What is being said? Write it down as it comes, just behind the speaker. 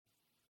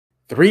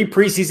3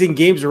 preseason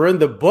games are in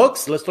the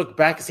books. Let's look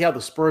back and see how the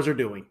Spurs are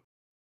doing.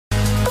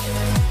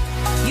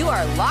 You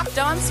are Locked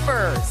On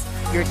Spurs,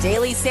 your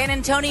daily San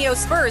Antonio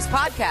Spurs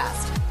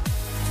podcast.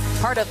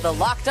 Part of the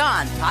Locked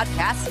On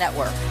Podcast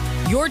Network,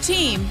 your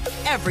team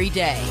every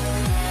day.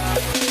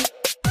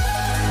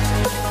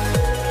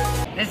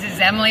 This is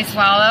Emily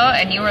Swallow,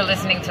 and you are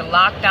listening to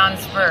Locked On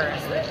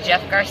Spurs with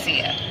Jeff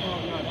Garcia.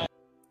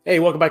 Hey,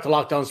 welcome back to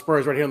Locked On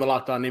Spurs right here on the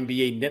Locked On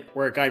NBA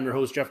Network. I'm your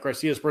host, Jeff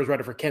Garcia, Spurs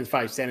writer for Ken's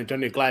 5 San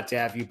Antonio. Glad to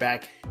have you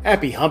back.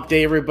 Happy hump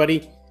day,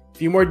 everybody. A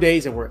few more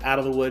days and we're out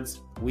of the woods.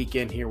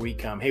 Weekend, here we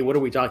come. Hey, what are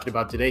we talking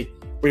about today?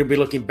 We're going to be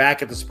looking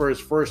back at the Spurs'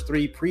 first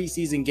 3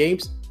 preseason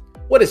games.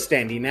 What is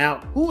standing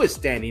out? Who is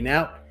standing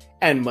out?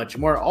 And much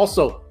more.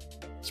 Also,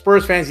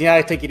 Spurs fans, you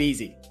gotta take it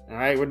easy. All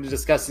right, we're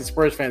discussing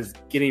Spurs fans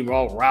getting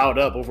all riled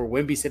up over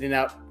Wemby sitting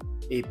out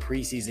a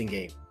preseason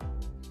game.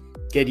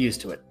 Get used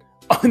to it.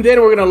 And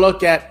then we're going to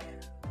look at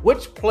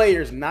which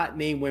players not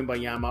named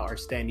Wembanyama are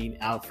standing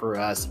out for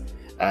us.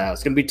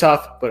 It's going to be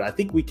tough, but I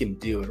think we can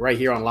do it right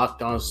here on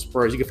Locked On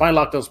Spurs. You can find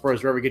Locked On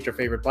Spurs wherever you get your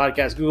favorite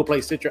podcast, Google Play,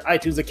 Stitcher,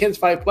 iTunes, the Ken's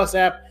 5 Plus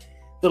app.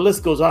 The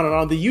list goes on and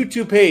on. The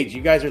YouTube page,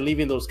 you guys are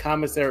leaving those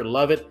comments there.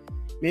 Love it.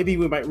 Maybe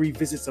we might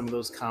revisit some of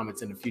those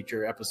comments in a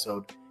future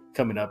episode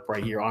coming up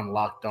right here on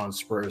Locked On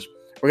Spurs.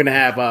 We're going to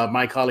have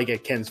my colleague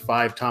at Ken's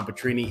 5, Tom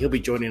Petrini. He'll be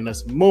joining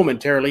us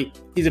momentarily.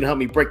 He's going to help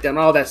me break down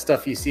all that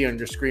stuff you see on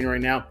your screen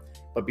right now.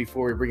 But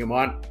before we bring him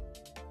on,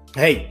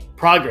 hey,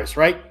 progress,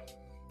 right?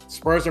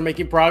 Spurs are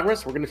making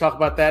progress. We're going to talk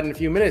about that in a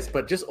few minutes.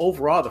 But just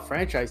overall, the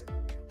franchise,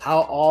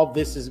 how all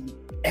this is,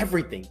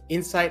 everything,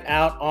 inside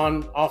out,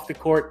 on, off the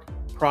court,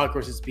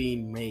 progress is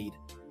being made.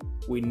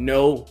 We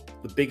know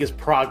the biggest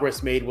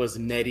progress made was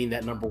netting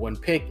that number 1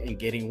 pick and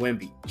getting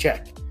Wemby.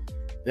 Check.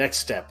 The next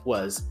step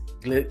was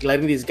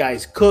letting these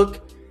guys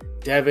cook.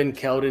 Devin,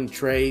 Keldon,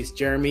 Trace,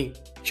 Jeremy,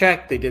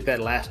 check. They did that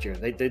last year.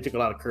 They took a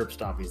lot of curb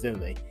stompings,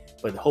 didn't they?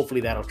 But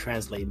hopefully that'll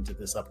translate into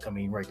this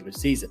upcoming regular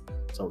season.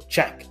 So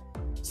check.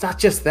 It's not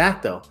just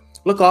that, though.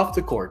 Look off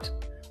the court.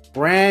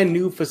 Brand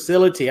new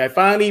facility. I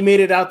finally made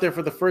it out there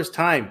for the first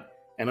time.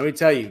 And let me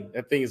tell you,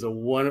 that thing is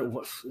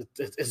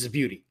it's a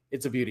beauty.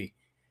 It's a beauty.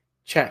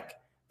 Check.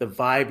 The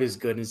vibe is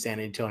good in San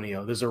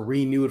Antonio. There's a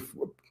renewed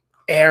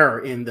air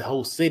in the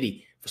whole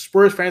city. For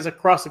Spurs fans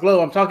across the globe,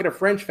 I'm talking to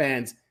French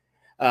fans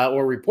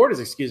or reporters,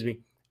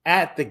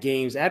 at the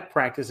games, at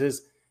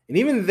practices, and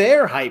even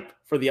they're hyped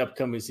for the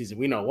upcoming season.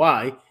 We know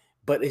why,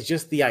 but it's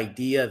just the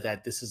idea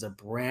that this is a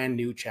brand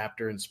new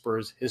chapter in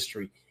Spurs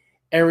history.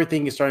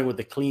 Everything is starting with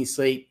a clean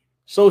slate.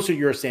 So should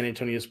your San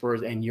Antonio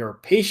Spurs and your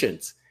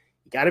patience.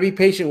 You got to be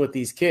patient with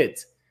these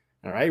kids.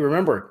 All right.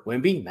 Remember,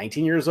 Wemby,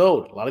 19 years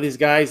old. A lot of these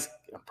guys,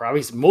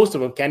 probably most of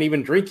them, can't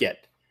even drink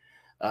yet.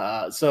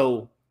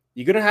 So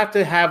you're going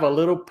to have a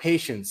little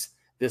patience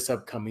this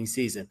upcoming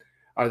season.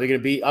 Are there going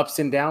to be ups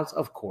and downs?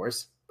 Of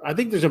course. I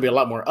think there's going to be a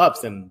lot more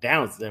ups than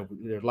downs than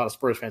a lot of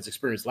Spurs fans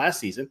experienced last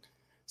season.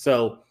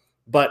 So,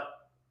 but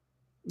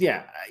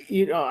yeah,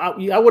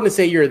 I wouldn't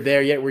say you're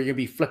there yet where you're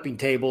going to be flipping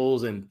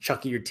tables and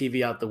chucking your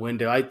TV out the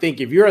window. I think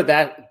if you're at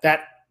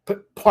that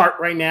part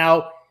right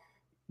now,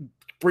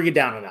 bring it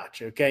down a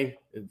notch, okay?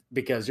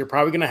 Because you're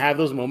probably going to have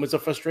those moments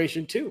of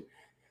frustration too.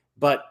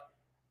 But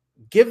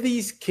give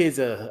these kids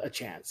a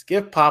chance.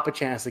 Give Pop a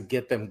chance to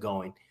get them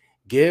going.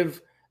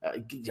 Give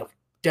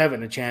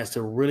Devin a chance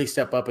to really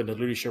step up in the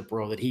leadership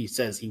role that he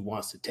says he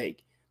wants to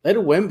take. Let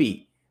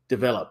Wemby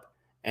develop,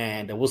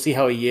 and we'll see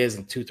how he is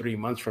in 2-3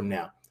 months from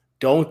now.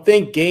 Don't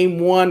think game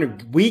 1 or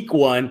week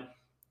 1,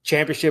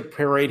 championship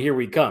parade, here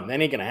we come. That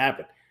ain't going to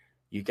happen.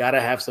 You got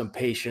to have some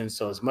patience.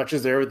 So as much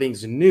as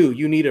everything's new,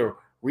 you need to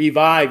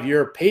revive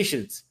your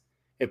patience.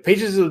 If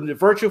patience is a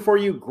virtue for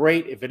you,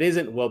 great. If it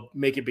isn't, well,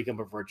 make it become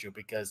a virtue,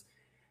 because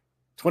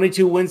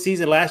 22-win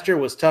season last year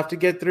was tough to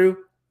get through.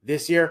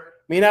 This year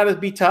may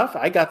not be tough.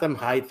 I got them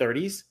high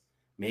 30s,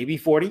 maybe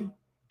 40,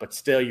 but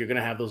still you're going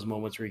to have those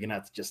moments where you're going to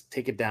have to just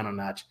take it down a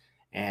notch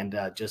and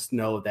just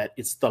know that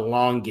it's the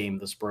long game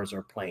the Spurs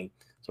are playing.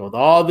 So with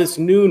all this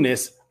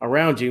newness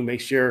around you, make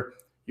sure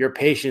your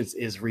patience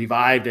is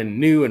revived and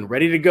new and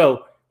ready to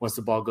go once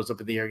the ball goes up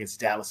in the air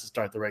against Dallas to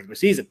start the regular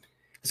season.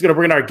 Let's going to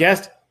bring in our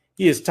guest.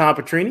 He is Tom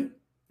Petrini.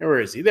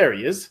 Where is he? There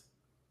he is.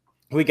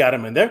 We got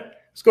him in there.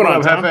 What's going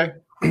on, Tom? Hefe?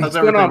 How's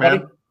everything, man?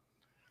 Buddy?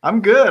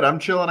 I'm good. I'm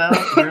chilling out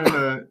here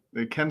in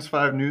the Ken's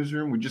 5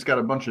 newsroom. We just got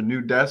a bunch of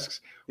new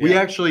desks. Yeah. We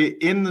actually,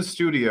 in the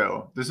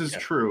studio, this is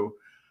true,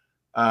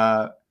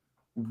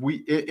 we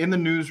in the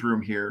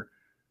newsroom here,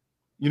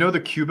 you know the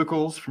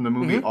cubicles from the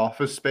movie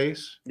Office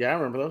Space? Yeah, I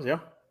remember those, yeah.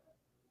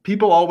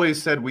 People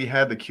always said we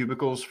had the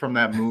cubicles from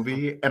that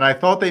movie, and I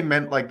thought they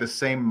meant like the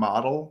same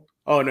model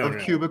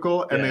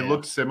cubicle, and they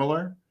looked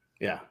similar.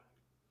 Yeah.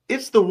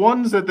 It's the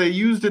ones that they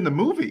used in the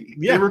movie.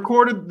 Yeah.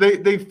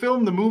 They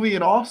filmed the movie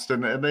in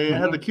Austin, and they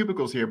had the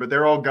cubicles here, but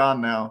they're all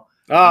gone now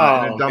in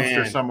a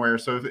dumpster somewhere.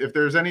 So if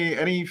there's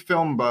any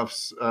film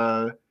buffs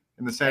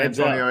in the San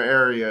Antonio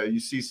area, you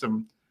see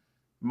some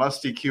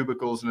musty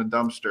cubicles in a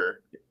dumpster.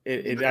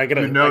 I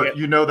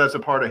gotta that's a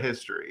part of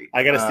history.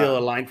 I gotta steal a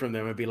line from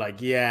them and be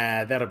like,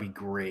 yeah, that'll be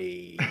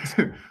great.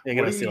 What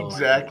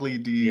exactly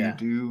do you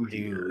do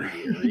here?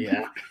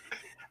 Yeah.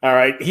 All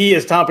right. He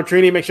is Tom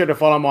Petrini. Make sure to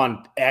follow him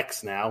on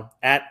X now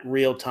at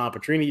Real Tom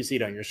Petrini. You see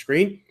it on your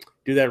screen.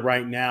 Do that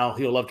right now.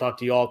 He'll love to talk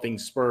to you all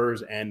things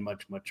Spurs and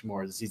much, much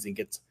more as the season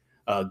gets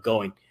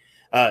going.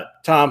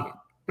 Tom,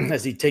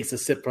 as he takes a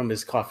sip from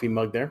his coffee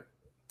mug there.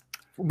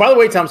 By the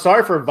way, Tom,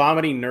 sorry for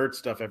vomiting nerd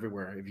stuff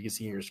everywhere. If you can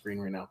see your screen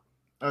right now.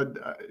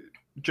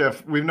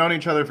 Jeff, we've known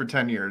each other for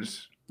 10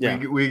 years. Yeah.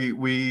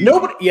 We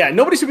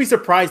nobody should be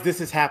surprised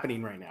this is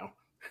happening right now.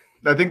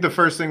 I think the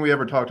first thing we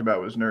ever talked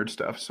about was nerd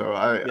stuff. So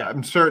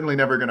I'm certainly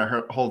never going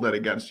to hold that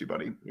against you,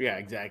 buddy. Yeah,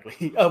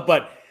 exactly.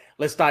 But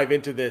let's dive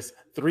into this.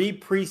 3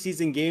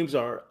 preseason games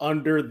are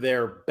under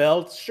their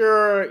belt.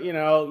 Sure,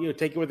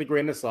 take it with a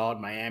grain of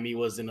salt. Miami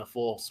was in a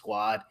full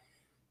squad.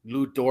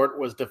 Lou Dort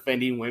was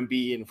defending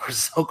Wemby and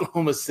versus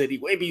Oklahoma City.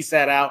 Wemby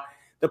sat out.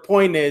 The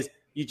point is,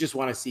 you just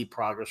want to see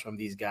progress from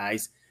these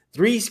guys.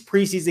 3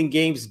 preseason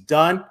games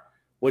done.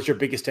 What's your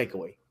biggest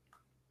takeaway?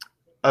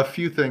 A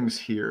few things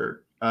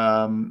here.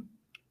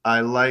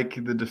 I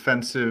like the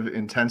defensive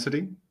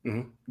intensity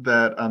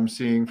that I'm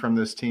seeing from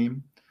this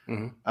team.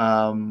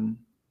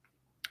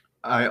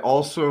 I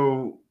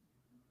also,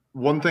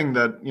 one thing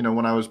that,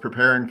 when I was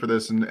preparing for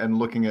this and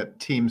looking at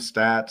team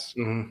stats,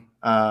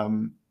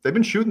 they've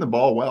been shooting the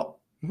ball well.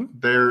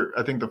 They're,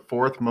 I think, the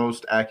 4th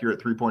most accurate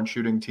 3-point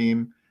shooting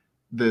team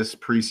this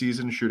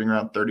preseason, shooting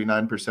around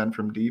 39%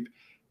 from deep.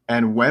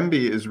 And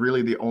Wemby is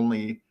really the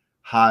only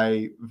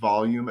high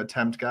volume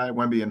attempt guy,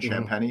 Wemby and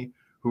Champagnie,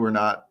 who are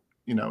not,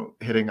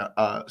 hitting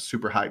a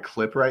super high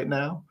clip right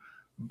now.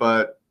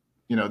 But,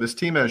 this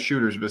team has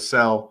shooters,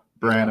 Vassell,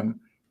 Branham,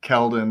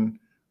 Keldon,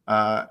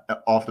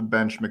 off the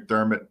bench,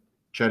 McDermott,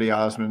 Chetty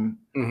Osman.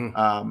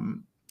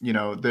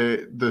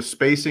 The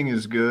spacing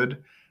is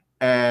good.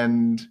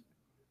 And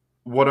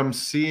what I'm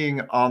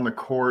seeing on the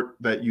court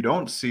that you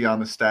don't see on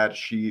the stat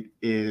sheet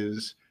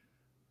is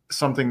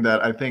something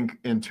that I think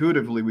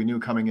intuitively we knew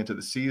coming into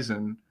the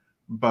season,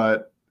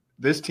 but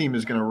this team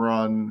is going to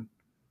run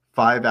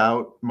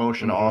 5-out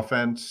motion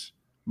offense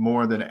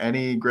more than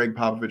any Greg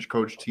Popovich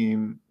coach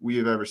team we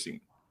have ever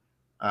seen.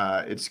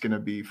 It's going to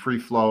be free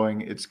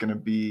flowing. It's going to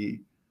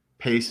be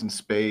pace and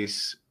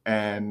space.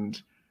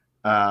 And,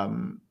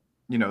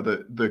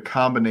 the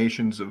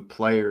combinations of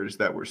players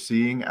that we're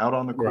seeing out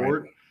on the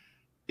court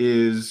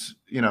is,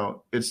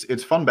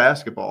 it's fun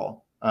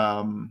basketball.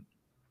 I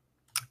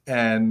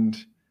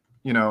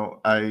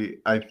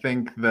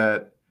think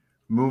that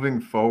moving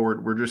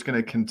forward, we're just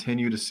going to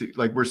continue to see,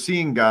 we're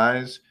seeing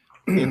guys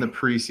in the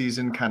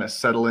preseason kind of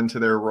settle into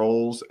their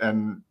roles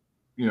and,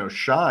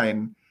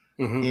 shine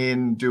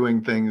in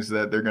doing things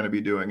that they're going to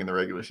be doing in the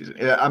regular season.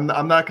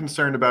 I'm not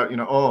concerned about,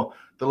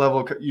 the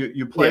level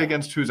you play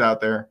against who's out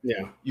there,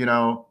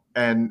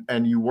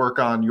 and you work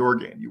on your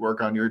game, you work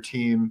on your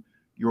team,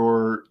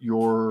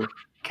 your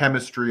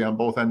chemistry on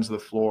both ends of the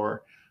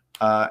floor.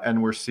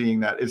 And we're seeing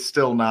that it's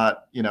still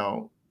not,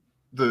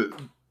 they're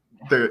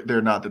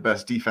not the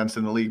best defense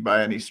in the league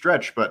by any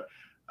stretch, but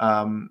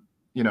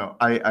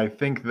I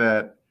think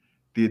that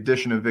the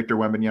addition of Victor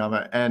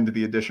Wembanyama and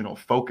the additional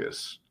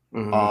focus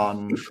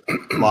on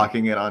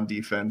locking it on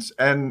defense,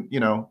 and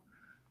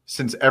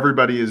since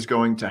everybody is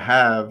going to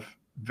have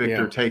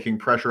Victor taking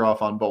pressure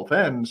off on both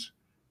ends,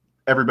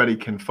 everybody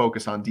can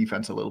focus on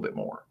defense a little bit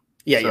more.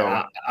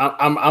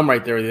 I'm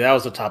right there. That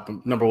was the top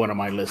number 1 on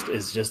my list,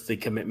 is just the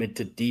commitment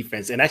to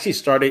defense. And actually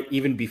started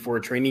even before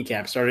training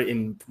camp, started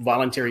in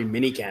voluntary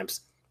mini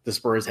camps the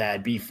Spurs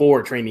had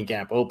before training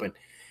camp opened.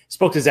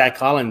 Spoke to Zach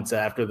Collins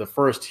after the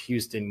first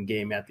Houston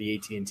game at the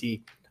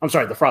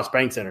the Frost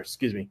Bank Center,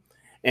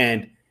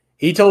 and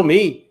he told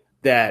me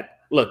that,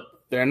 look,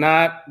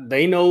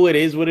 they know it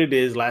is what it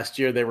is. Last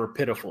year they were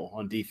pitiful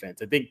on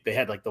defense. I think they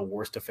had the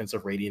worst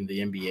defensive rating in the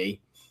NBA.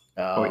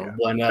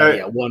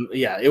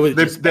 It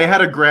was. They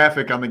had a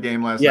graphic on the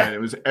game last night. It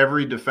was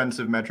every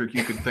defensive metric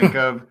you could think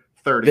of.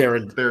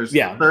 30. There's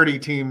 30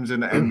 teams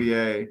in the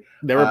NBA.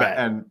 They were bad,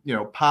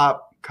 and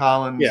Pop,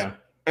 Collins.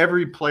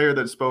 Every player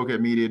that spoke at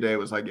media day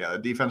was like, the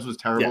defense was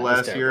terrible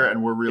last year,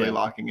 and we're really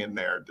locking in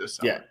there this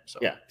summer.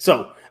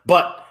 So,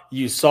 but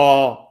you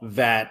saw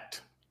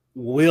that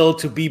will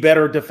to be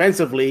better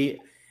defensively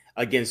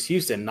against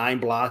Houston. 9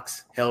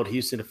 blocks, held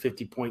Houston to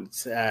 50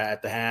 points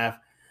at the half.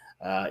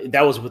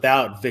 That was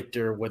without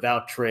Victor,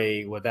 without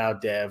Trey,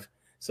 without Dev.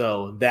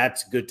 So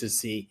that's good to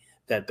see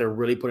that they're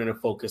really putting a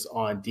focus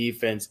on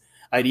defense.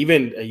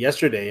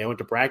 Yesterday, I went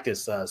to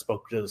practice,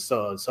 spoke to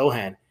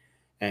Sohan,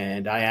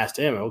 and I asked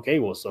him, okay,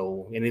 well,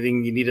 so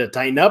anything you need to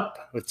tighten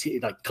up with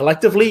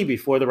collectively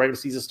before the regular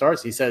season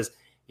starts? He says,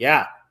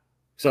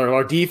 so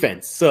our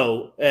defense.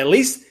 So at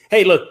least,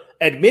 hey, look,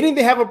 admitting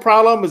they have a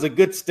problem is a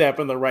good step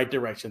in the right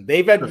direction.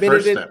 They've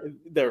admitted it.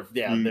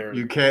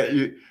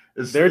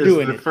 They're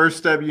doing the first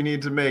step you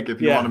need to make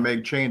if you want to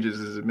make changes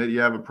is admit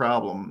you have a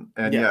problem.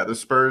 And the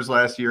Spurs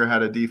last year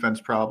had a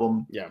defense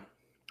problem.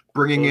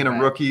 Bringing in a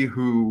rookie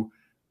who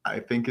I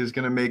think is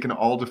going to make an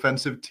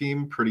all-defensive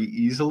team pretty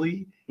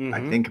easily. I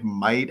think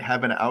might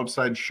have an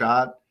outside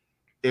shot,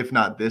 if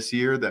not this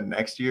year, then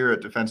next year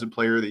at Defensive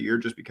Player of the Year,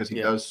 just because he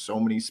does so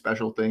many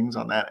special things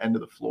on that end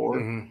of the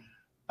floor.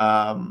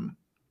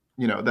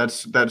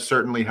 That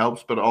certainly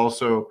helps, but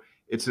also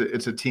it's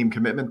a team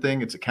commitment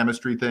thing. It's a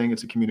chemistry thing.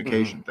 It's a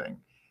communication thing.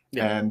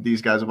 Yeah. And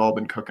these guys have all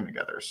been cooking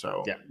together.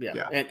 So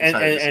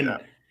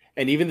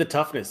and even the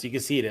toughness, you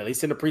can see it, at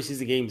least in the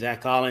preseason game. Zach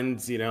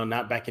Collins,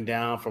 not backing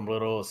down from a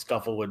little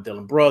scuffle with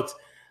Dylan Brooks.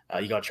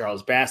 You got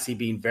Charles Bassey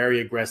being very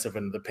aggressive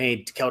in the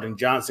paint. Keldon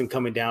Johnson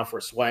coming down for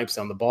swipes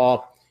on the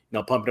ball,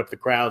 pumping up the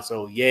crowd.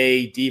 So,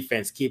 yay,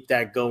 defense. Keep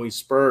that going,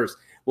 Spurs.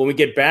 When we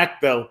get back,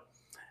 though,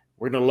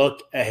 we're going to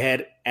look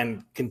ahead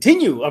and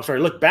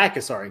look back,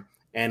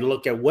 and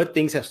look at what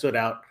things have stood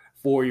out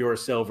for your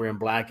silver and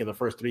black in the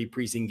first 3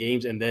 preseason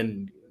games. And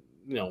then,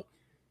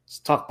 let's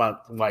talk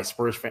about why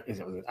Spurs fans, I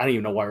don't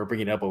even know why we're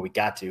bringing it up, but we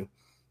got to.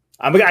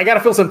 I got to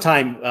fill some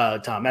time,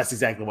 Tom. That's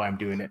exactly why I'm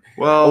doing it.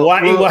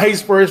 Why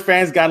Spurs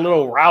fans got a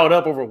little riled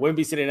up over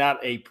Wemby sitting out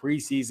a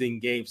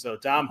preseason game. So,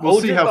 Tom, we'll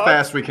see how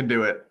fast we can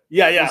do it.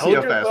 Yeah. We'll see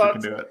how fast we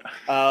can do it.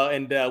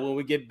 And when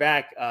we get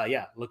back,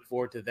 look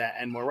forward to that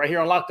and more right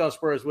here on Locked On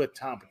Spurs with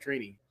Tom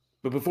Petrini.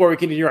 But before we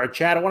continue our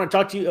chat, I want to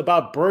talk to you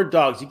about Bird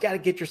Dogs. You got to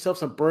get yourself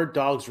some Bird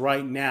Dogs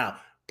right now.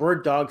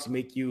 Bird Dogs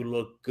make you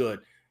look good.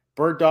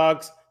 Bird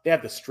Dogs, they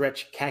have the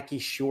stretch khaki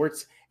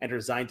shorts and are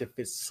designed to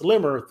fit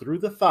slimmer through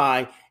the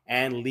thigh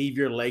and leave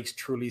your legs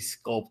truly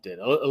sculpted.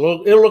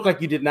 It'll look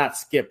like you did not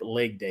skip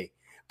leg day.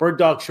 Bird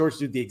Dog shorts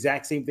do the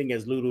exact same thing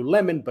as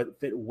Lululemon, but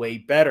fit way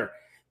better.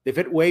 They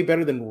fit way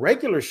better than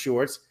regular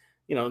shorts.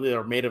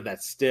 They're made of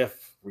that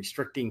stiff,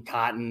 restricting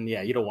cotton.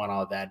 Yeah, you don't want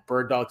all that.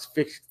 Bird Dogs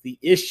fixed the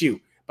issue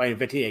by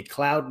inventing a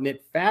cloud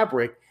knit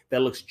fabric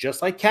that looks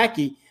just like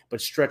khaki, but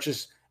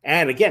stretches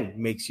and, again,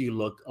 makes you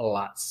look a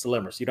lot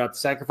slimmer. So you don't have to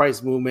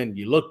sacrifice movement.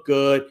 You look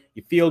good.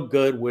 You feel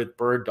good with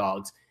Bird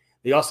Dogs.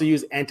 They also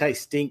use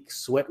anti-stink,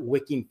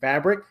 sweat-wicking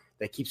fabric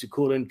that keeps you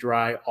cool and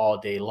dry all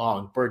day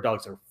long. Bird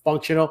Dogs are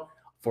functional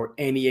for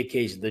any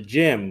occasion. The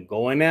gym,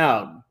 going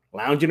out,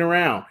 lounging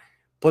around.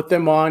 Put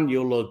them on,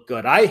 you'll look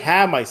good. I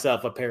have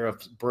myself a pair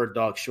of Bird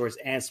Dog shorts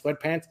and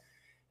sweatpants.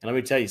 And let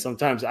me tell you,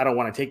 sometimes I don't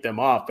want to take them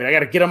off, but I got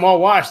to get them all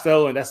washed,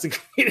 though. And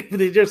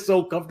they're just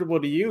so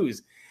comfortable to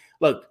use.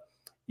 Look,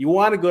 you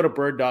want to go to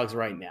Bird Dogs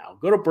right now.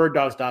 Go to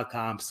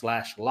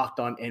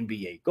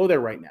birddogs.com/LockedOnNBA. Go there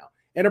right now.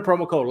 Enter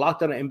promo code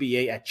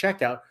LockedOnNBA at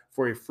checkout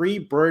for a free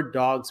Bird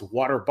Dogs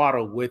water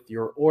bottle with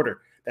your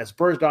order. That's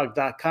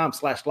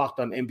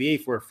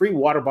birddogs.com/LockedOnNBA for a free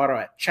water bottle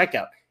at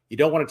checkout. You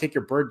don't want to take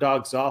your Bird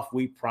Dogs off,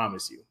 we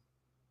promise you.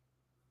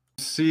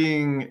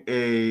 Seeing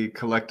a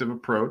collective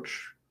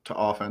approach to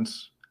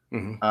offense.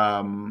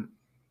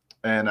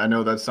 And I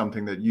know that's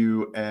something that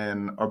you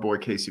and our boy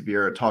Casey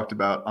Vieira talked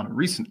about on a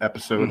recent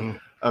episode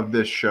of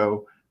this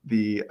show,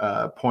 the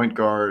point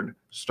guard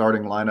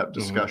starting lineup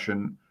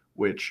discussion,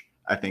 which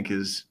I think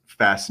is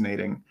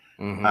fascinating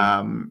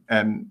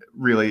and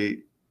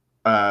really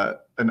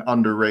an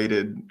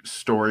underrated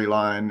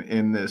storyline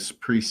in this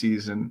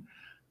preseason.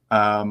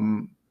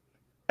 And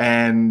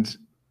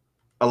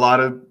a lot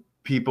of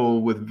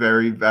people with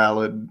very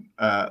valid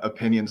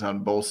opinions on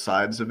both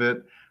sides of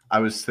it. I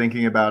was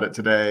thinking about it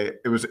today.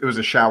 It was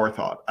a shower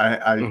thought.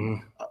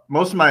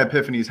 Most of my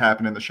epiphanies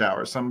happen in the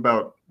shower. Something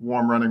about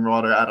warm running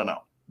water, I don't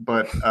know.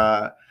 But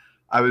I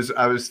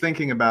was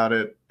thinking about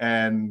it,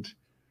 and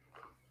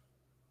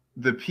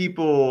the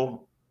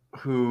people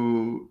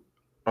who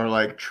are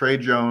like Trey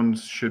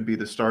Jones should be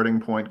the starting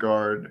point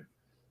guard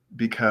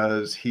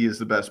because he is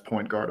the best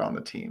point guard on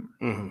the team.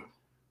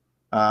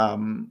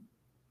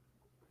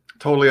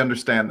 Totally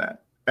understand that.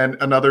 And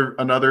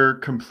another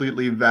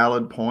completely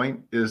valid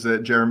point is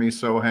that Jeremy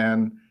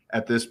Sohan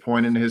at this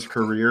point in his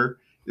career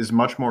is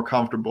much more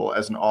comfortable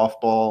as an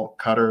off-ball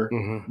cutter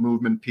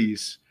movement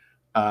piece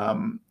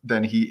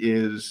than he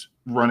is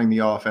running the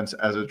offense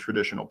as a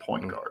traditional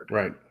point guard.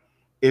 Right.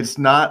 It's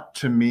not,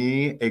 to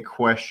me, a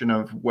question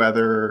of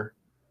whether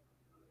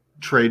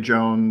Trey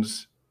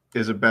Jones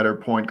is a better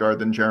point guard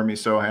than Jeremy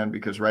Sohan,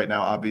 because right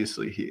now,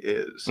 obviously, he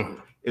is.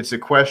 It's a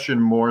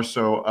question more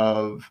so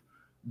of,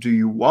 do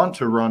you want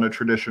to run a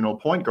traditional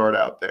point guard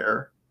out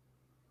there,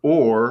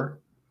 or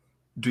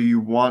do you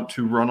want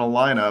to run a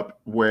lineup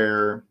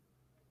where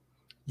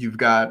you've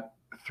got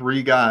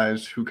 3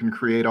 guys who can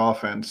create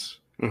offense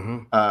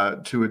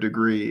to a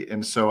degree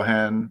in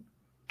Sohan,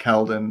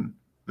 Keldon,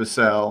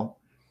 Vassell,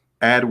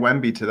 add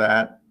Wemby to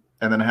that,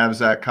 and then have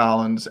Zach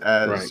Collins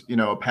as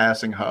a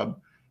passing hub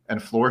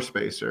and floor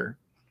spacer.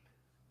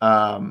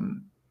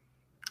 And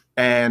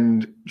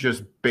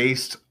just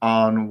based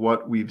on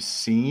what we've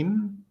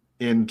seen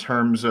in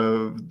terms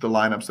of the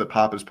lineups that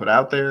Pop has put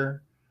out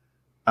there,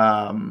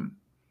 in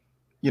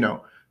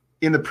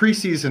the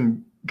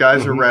preseason,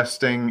 guys are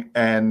resting,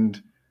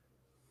 and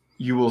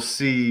you will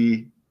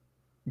see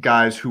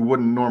guys who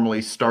wouldn't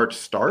normally start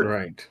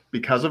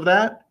because of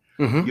that.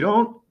 You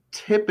don't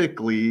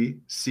typically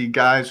see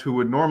guys who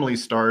would normally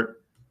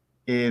start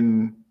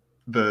in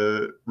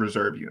the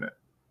reserve unit,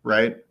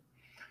 right?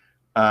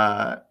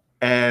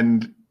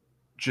 And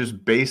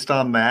just based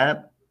on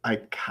that, I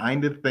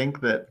kind of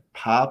think that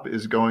Pop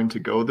is going to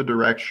go the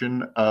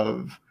direction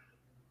of,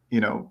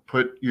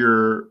 put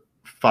your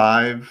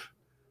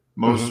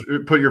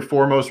put your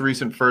 4 most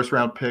recent first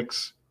round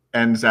picks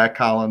and Zach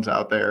Collins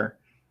out there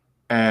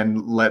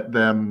and let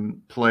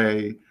them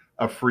play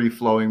a free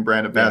flowing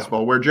brand of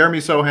basketball where Jeremy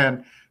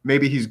Sohan,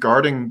 maybe he's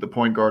guarding the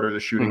point guard or the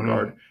shooting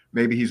guard.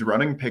 Maybe he's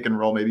running pick and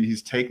roll. Maybe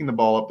he's taking the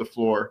ball up the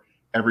floor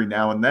every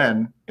now and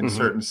then in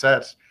certain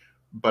sets.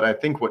 But I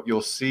think what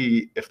you'll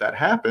see if that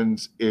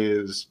happens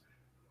is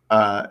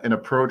an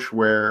approach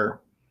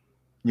where,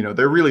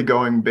 they're really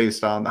going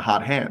based on the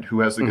hot hand, who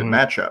has the good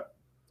matchup.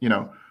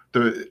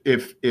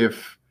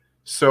 If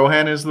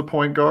Sohan is the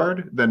point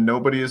guard, then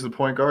nobody is the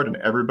point guard and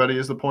everybody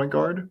is the point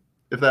guard,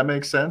 if that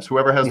makes sense.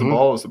 Whoever has the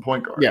ball is the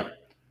point guard.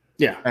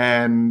 Yeah.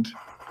 And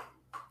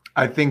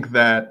I think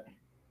that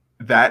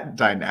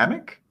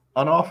dynamic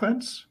on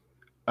offense,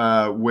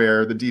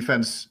 where the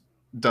defense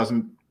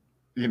doesn't,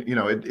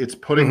 it's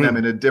putting them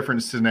in a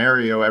different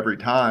scenario every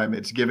time.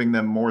 It's giving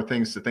them more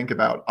things to think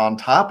about on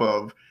top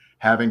of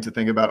having to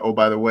think about, oh,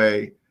 by the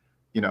way,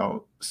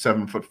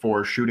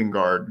 7'4" shooting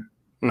guard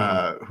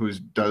who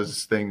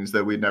does things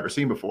that we'd never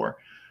seen before.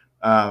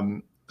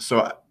 And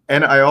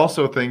I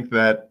also think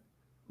that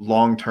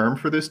long term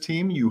for this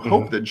team, you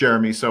hope that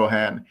Jeremy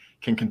Sohan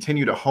can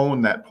continue to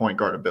hone that point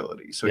guard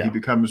ability. So he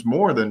becomes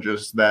more than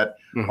just that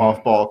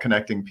off ball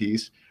connecting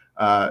piece.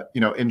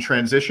 In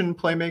transition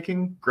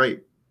playmaking,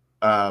 great.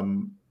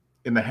 In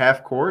the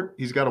half court,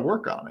 he's got to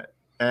work on it.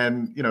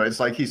 And,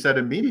 it's like he said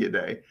in media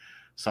day,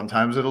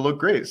 sometimes it'll look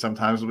great.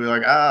 Sometimes it'll be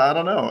like, I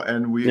don't know.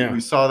 And we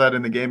saw that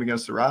in the game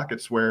against the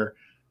Rockets where,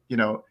 he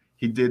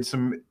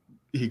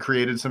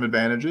created some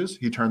advantages.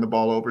 He turned the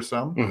ball over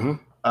some.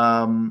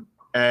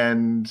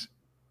 And,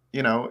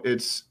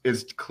 it's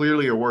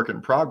clearly a work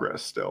in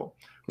progress still.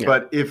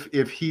 But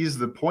if he's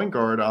the point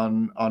guard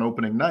on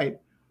opening night,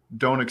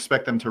 don't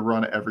expect them to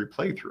run every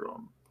play through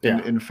him.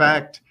 In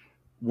fact,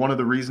 one of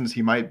the reasons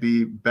he might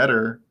be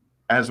better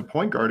as a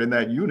point guard in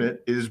that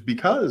unit is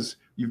because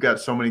you've got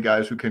so many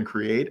guys who can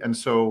create. And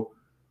so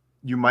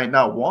you might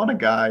not want a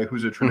guy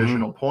who's a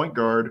traditional point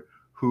guard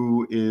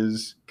who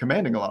is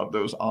commanding a lot of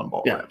those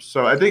on-ball reps.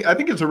 So I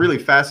think it's a really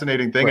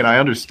fascinating thing. And I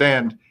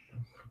understand,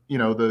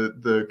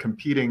 the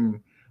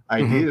competing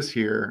ideas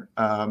here.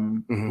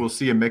 We'll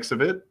see a mix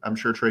of it. I'm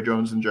sure Trey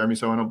Jones and Jeremy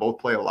Sohan will both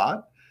play a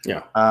lot.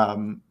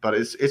 But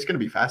it's going to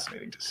be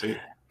fascinating to see.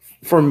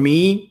 For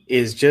me,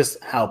 is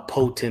just how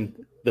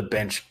potent the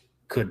bench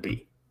could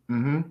be.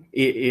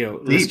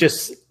 Let's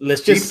just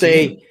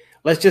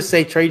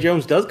say Trey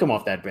Jones does come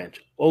off that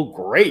bench. Oh,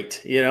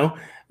 great!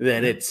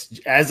 Then it's,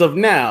 as of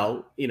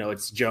now,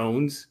 it's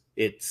Jones.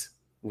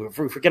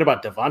 Forget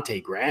about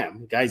Devontae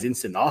Graham. The guy's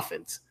instant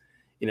offense.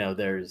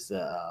 There's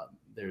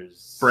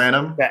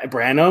Branham.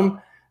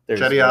 There's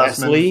Chetty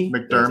Wesley,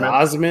 McDermott. There's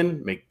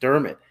Osman,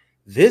 McDermott.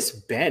 This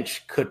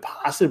bench could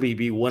possibly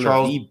be one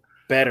of the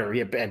better.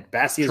 And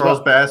Bassey Charles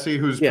as well. Bassey,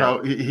 who's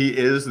probably he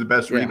is the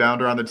best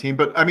rebounder on the team.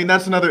 But I mean,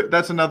 that's another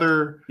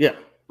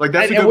like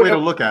that's a good way to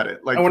look at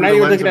it. Like through the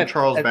lens of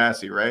Charles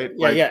Bassey, right?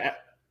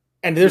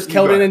 And there's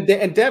Keldon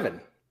and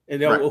Devin.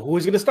 And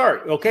who's going to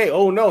start? Okay.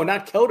 Oh no,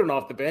 not Keldon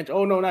off the bench.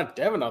 Oh no, not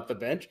Devin off the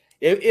bench.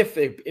 If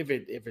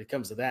it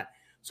comes to that.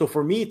 So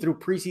for me, through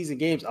preseason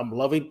games, I'm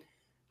loving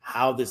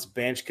how this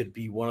bench could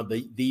be one of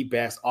the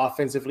best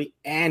offensively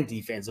and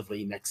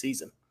defensively next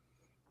season.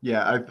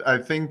 Yeah, I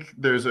think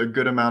there's a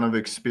good amount of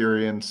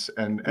experience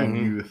and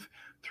youth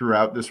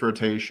throughout this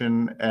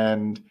rotation.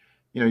 And,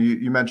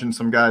 you mentioned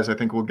some guys I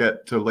think we'll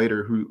get to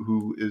later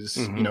who is,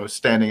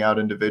 standing out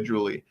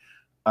individually.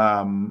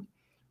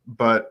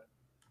 But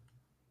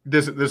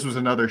this was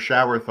another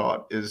shower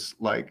thought is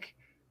like,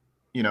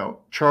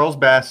 Charles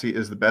Bassey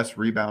is the best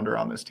rebounder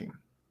on this team,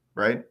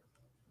 right?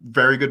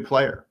 Very good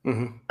player,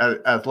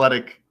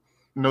 athletic,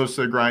 nose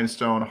to the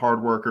grindstone,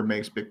 hard worker,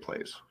 makes big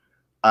plays.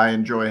 I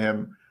enjoy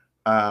him.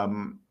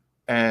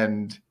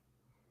 And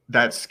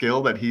that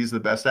skill that he's the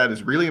best at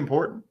is really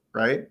important,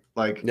 right?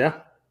 Like,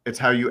 it's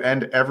how you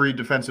end every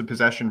defensive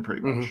possession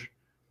pretty much.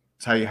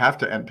 It's how you have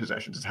to end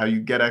possessions. It's how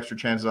you get extra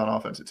chances on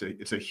offense.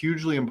 It's a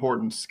hugely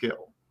important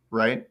skill,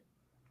 right?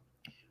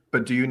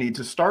 But do you need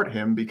to start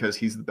him because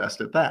he's the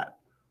best at that?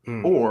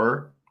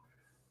 Or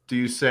do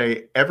you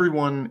say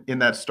everyone in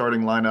that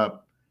starting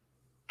lineup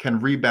can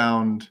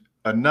rebound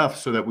enough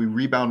so that we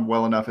rebound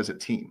well enough as a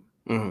team?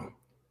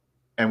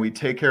 And we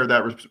take care of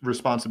that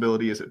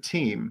responsibility as a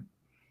team.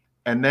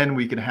 And then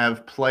we can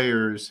have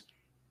players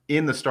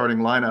in the starting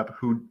lineup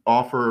who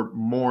offer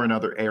more in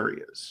other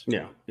areas.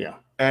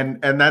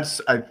 And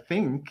that's, I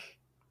think,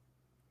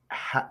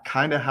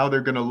 kind of how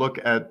they're going to look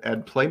at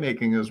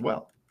playmaking as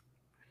well.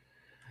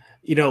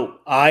 You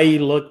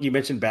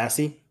mentioned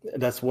Bassey.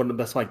 That's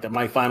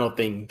my final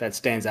thing that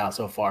stands out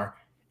so far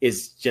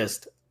is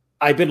just,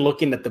 I've been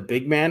looking at the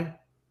big man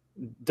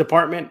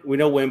department. We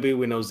know Wemby,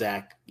 we know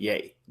Zach.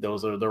 Yay. They're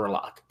a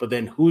lock. But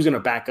then who's going to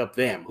back up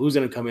them? Who's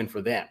going to come in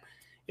for them?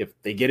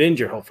 If they get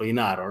injured, hopefully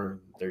not, or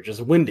they're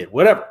just winded,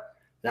 whatever.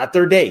 Not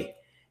their day.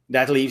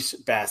 That leaves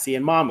Bassey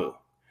and Mamu.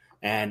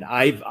 And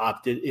I've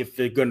opted, if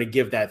they're going to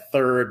give that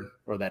third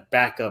or that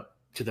backup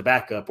to the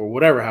backup or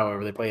whatever,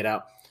 however they play it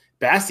out,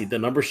 Bassey, the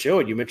numbers show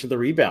it. You mentioned the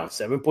rebound,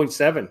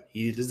 7.7.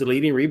 He is the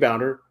leading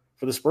rebounder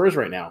for the Spurs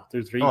right now.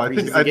 Through three. I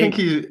think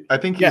he's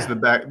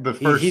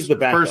the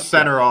first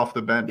center off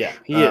the bench. Yeah,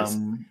 he is.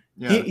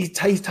 Yeah.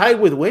 He's tied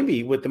with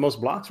Wemby with the most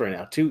blocks right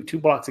now. Two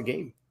blocks a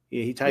game.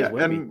 He ties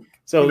Wemby.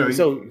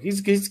 So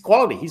he's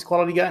quality. He's a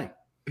quality guy.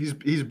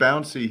 He's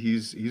bouncy.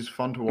 He's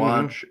fun to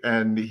watch,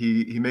 and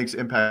he makes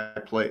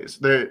impact plays.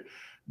 There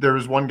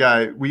was one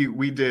guy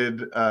we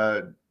did.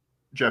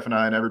 Jeff and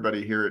I and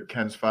everybody here at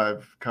Ken's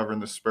Five covering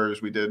the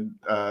Spurs. We did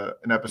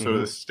an episode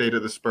of the State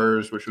of the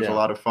Spurs, which was a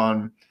lot of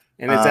fun.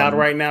 And it's out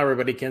right now,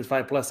 everybody. Ken's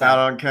 5 Plus app. Out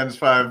on Ken's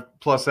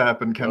 5 Plus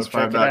app and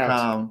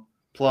kens5.com.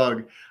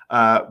 Plug.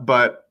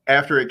 But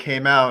after it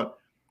came out,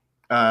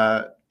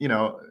 no,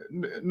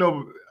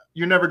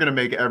 you're never going to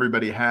make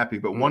everybody happy.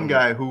 But one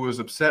guy who was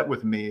upset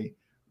with me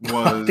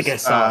was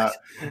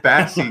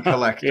Bassey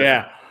Collector.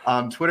 Yeah.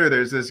 On Twitter,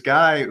 there's this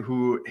guy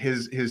who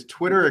his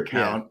Twitter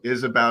account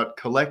is about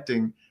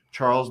collecting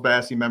Charles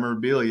Bassey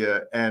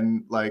memorabilia,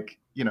 and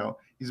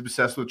he's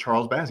obsessed with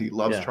Charles Bassey. He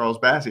loves Charles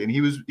Bassey, and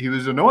he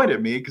was annoyed at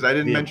me because I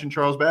didn't mention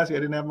Charles Bassey. I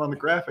didn't have him on the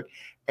graphic.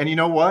 And you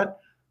know what?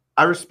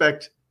 I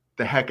respect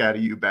the heck out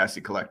of you,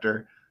 Bassey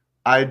Collector.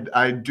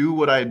 I do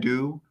what I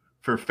do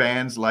for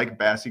fans like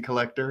Bassey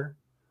Collector,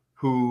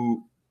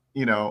 who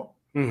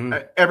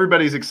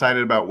everybody's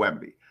excited about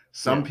Wemby.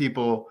 Some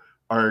people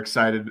are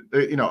excited.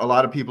 A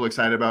lot of people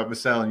excited about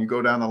Vassell, and you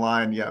go down the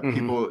line.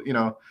 People.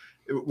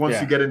 Once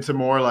you get into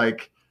more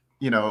like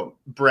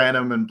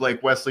Branham and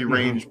Blake Wesley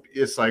range,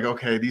 it's like,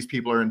 okay, these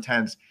people are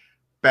intense.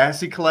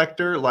 Bassey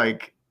Collector,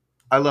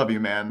 I love you,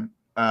 man.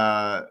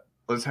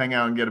 Let's hang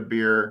out and get a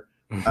beer.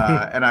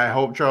 And I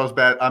hope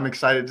I'm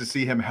excited to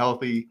see him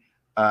healthy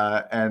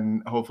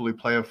and hopefully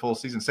play a full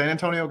season. San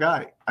Antonio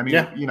guy. I mean,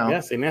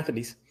 St.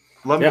 Anthony's.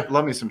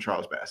 Love me some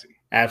Charles Bassey.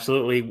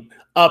 Absolutely.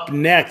 Up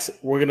next,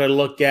 we're going to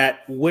look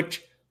at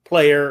which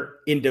player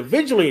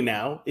individually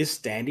now is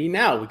standing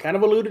out. We kind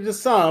of alluded to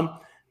some.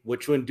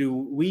 Which one do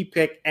we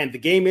pick? And the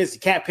game is you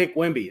can't pick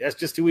Wemby. That's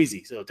just too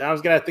easy. So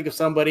Tom's got to think of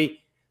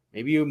somebody,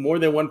 maybe more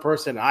than one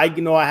person. I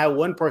know I have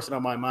one person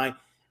on my mind.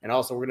 And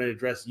also we're going to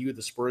address you,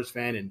 the Spurs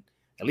fan, and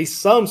at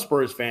least some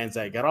Spurs fans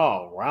that got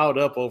all riled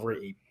up over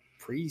a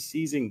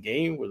preseason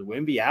game with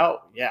Wemby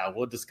out. Yeah,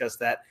 we'll discuss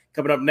that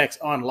coming up next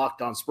on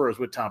Locked On Spurs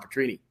with Tom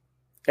Petrini.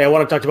 Hey, I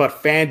want to talk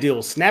about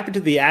FanDuel. Snap into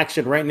the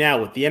action right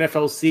now with the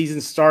NFL season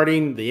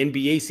starting, the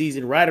NBA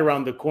season right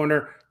around the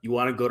corner. You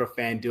want to go to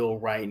FanDuel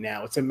right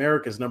now. It's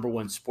America's #1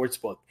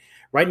 sportsbook.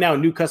 Right now,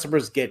 new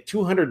customers get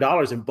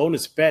 $200 in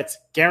bonus bets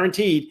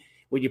guaranteed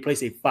when you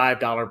place a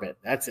 $5 bet.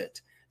 That's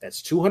it.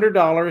 That's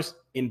 $200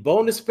 in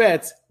bonus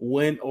bets,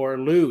 win or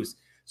lose.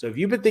 So if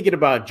you've been thinking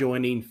about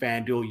joining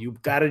FanDuel,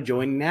 you've got to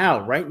join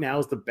now. Right now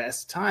is the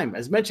best time.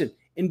 As mentioned,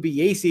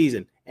 NBA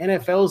season,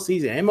 NFL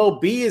season,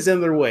 MLB is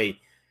in their way.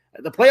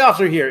 The playoffs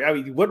are here. I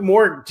mean, what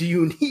more do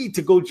you need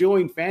to go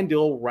join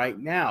FanDuel right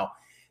now?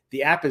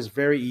 The app is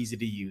very easy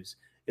to use.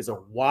 It's a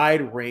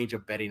wide range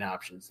of betting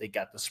options. They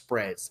got the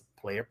spreads,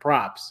 player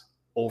props,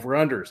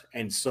 over-unders,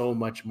 and so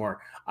much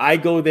more. I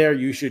go there.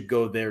 You should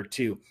go there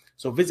too.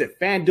 So visit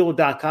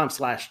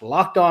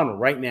FanDuel.com/lockedon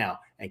right now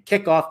and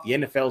kick off the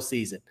NFL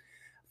season.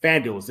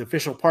 FanDuel is the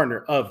official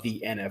partner of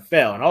the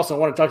NFL. And also I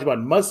want to talk to you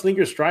about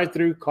Mudslingers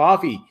Drive-Thru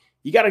Coffee.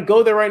 You got to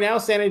go there right now,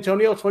 San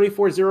Antonio,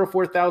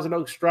 2404 Thousand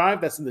Oaks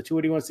Drive. That's in the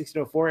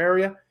 281-1604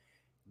 area.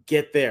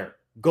 Get there.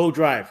 Go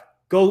drive.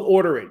 Go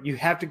order it. You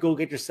have to go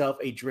get yourself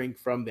a drink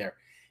from there.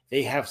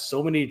 They have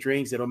so many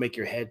drinks that'll make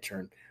your head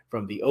turn.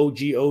 From the OG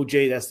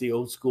OJ, that's the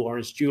old school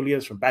Orange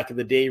Julius from back in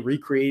the day,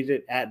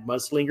 recreated at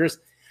Mudslingers.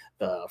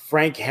 The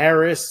Frank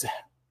Harris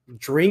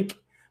drink,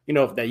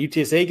 that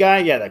UTSA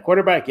guy, that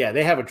quarterback,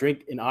 they have a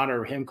drink in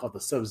honor of him called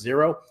the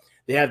Sub-Zero.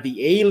 They have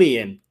the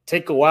Alien.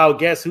 Take a wild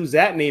guess who's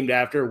that named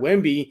after?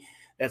 Wemby.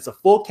 That's a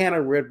full can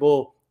of Red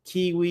Bull,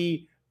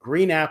 kiwi,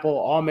 green apple,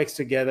 all mixed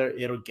together.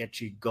 It'll get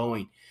you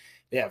going.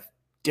 They have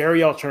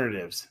dairy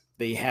alternatives.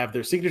 They have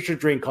their signature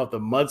drink called the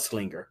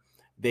Mudslinger.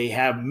 They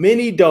have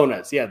mini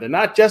donuts. Yeah, they're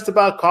not just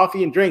about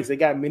coffee and drinks. They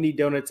got mini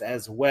donuts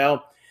as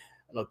well.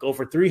 Look,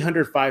 over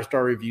 300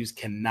 5-star reviews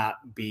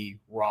cannot be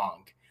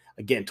wrong.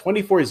 Again,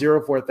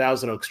 2404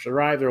 Thousand Oaks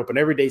Drive. They're open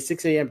every day,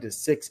 6 a.m. to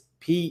 6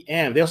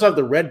 p.m. They also have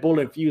the Red Bull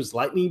Infused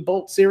Lightning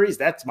Bolt series.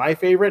 That's my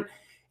favorite.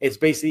 It's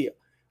basically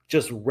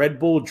just Red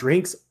Bull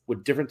drinks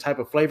with different type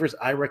of flavors.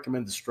 I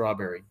recommend the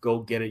strawberry. Go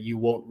get it. You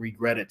won't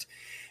regret it.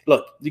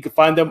 Look, you can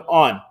find them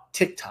on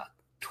TikTok,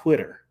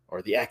 Twitter,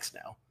 or the X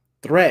now,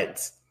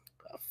 Threads,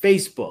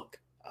 Facebook,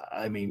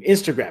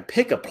 Instagram.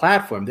 Pick a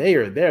platform. They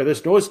are there.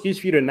 There's no excuse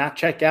for you to not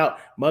check out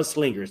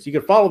Mudslingers. You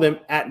can follow them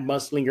at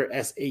Mudslinger,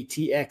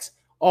 SATX,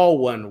 all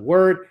one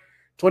word.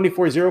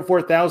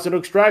 2404 Thousand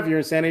Oaks Drive here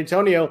in San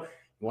Antonio.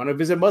 You want to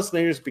visit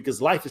Mudslingers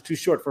because life is too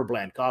short for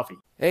bland coffee.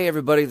 Hey,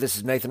 everybody. This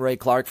is Nathan Ray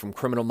Clark from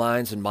Criminal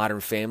Minds and Modern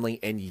Family,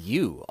 and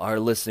you are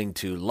listening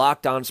to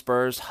Locked On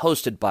Spurs,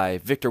 hosted by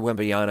Victor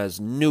Wembanyama's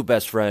new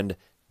best friend,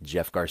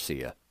 Jeff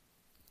Garcia.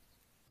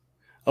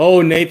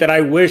 Oh, Nathan,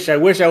 I wish I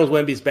was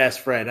Wemby's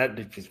best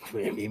friend.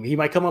 He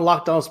might come on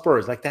Locked On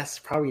Spurs. Like, that's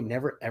probably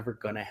never, ever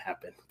going to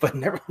happen. But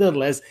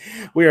nevertheless,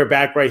 we are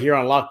back right here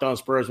on Locked On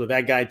Spurs with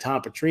that guy,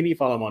 Tom Petrini.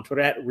 Follow him on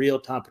Twitter at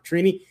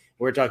RealTomPetrini.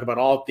 We're talking about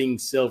all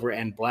things silver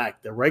and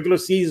black. The regular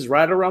season is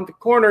right around the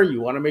corner.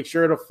 You want to make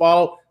sure to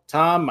follow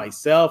Tom,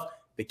 myself,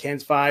 the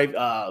Kens 5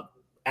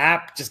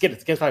 app. Just get it,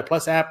 the Kens 5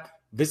 Plus app.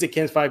 Visit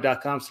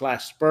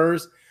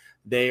Kens5.com/Spurs.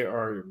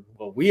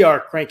 We are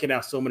cranking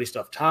out so many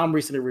stuff. Tom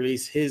recently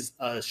released his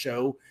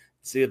show,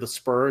 See the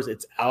Spurs.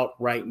 It's out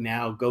right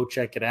now. Go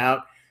check it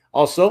out.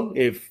 Also,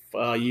 if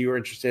you're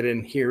interested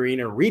in hearing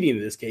or reading,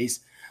 in this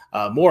case,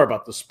 more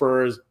about the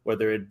Spurs,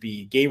 whether it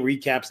be game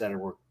recaps that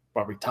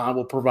probably Tom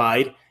will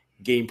provide,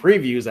 game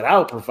previews that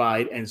I'll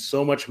provide, and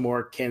so much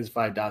more,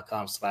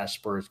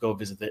 Kens5.com/Spurs. Go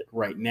visit it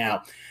right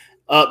now.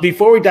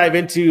 Before we dive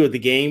into the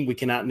game, we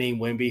cannot name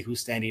Wemby who's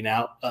standing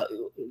out.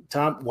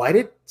 Tom, why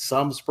did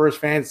some Spurs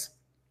fans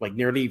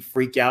nearly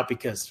freak out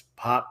because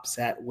Pop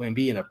sat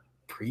Wemby in a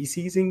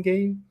preseason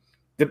game?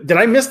 Did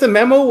I miss the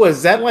memo?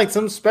 Was that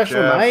some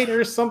special night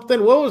or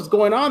something? What was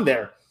going on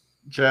there?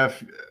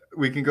 Jeff,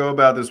 we can go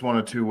about this one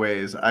of two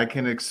ways. I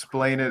can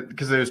explain it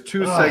because there's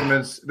two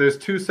segments. There's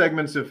two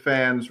segments of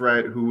fans,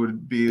 right, who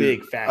would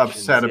be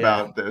upset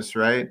about this,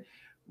 right?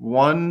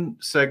 One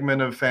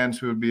segment of fans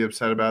who would be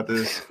upset about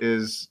this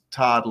is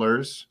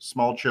toddlers,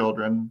 small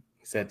children.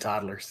 He said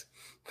toddlers.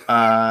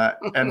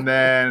 And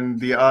then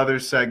the other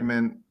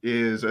segment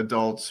is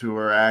adults who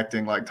are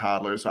acting like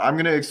toddlers. So I'm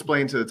going to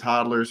explain to the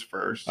toddlers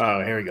first.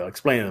 Oh, here we go.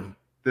 Explain them.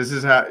 This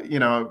is how,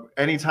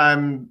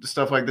 anytime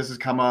stuff like this has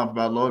come up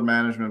about load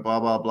management, blah,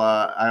 blah,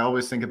 blah, I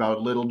always think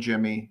about little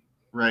Jimmy,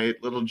 right?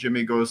 Little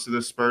Jimmy goes to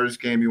the Spurs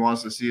game. He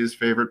wants to see his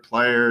favorite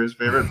player. His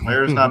favorite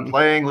player's not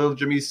playing. Little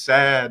Jimmy's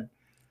sad.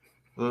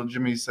 Little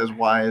Jimmy says,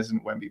 why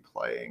isn't Wemby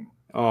playing?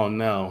 Oh,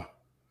 no.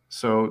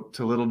 So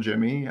to little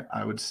Jimmy,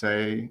 I would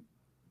say,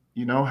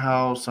 you know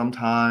how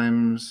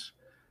sometimes,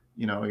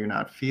 you're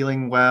not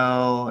feeling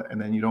well and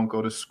then you don't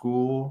go to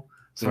school?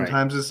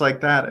 Sometimes It's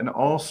like that. And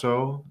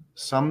also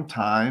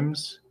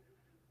sometimes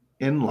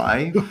in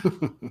life,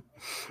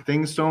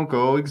 things don't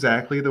go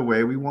exactly the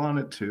way we want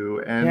it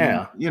to.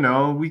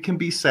 And, we can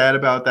be sad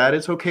about that.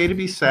 It's okay to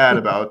be sad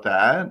about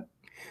that.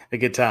 A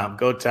good time.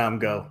 Go, Tom,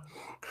 go.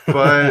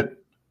 But,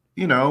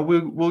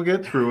 we'll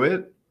get through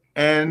it.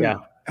 And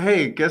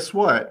hey, guess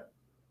what?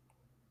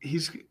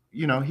 He's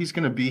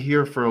going to be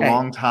here for a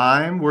long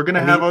time. We're going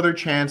to have other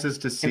chances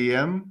to see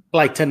him.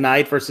 Like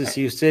tonight versus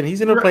Houston. He's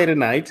going to play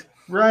tonight.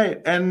 Right.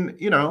 And,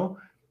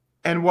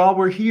 and while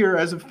we're here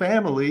as a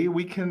family,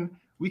 we can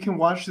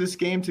watch this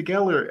game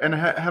together and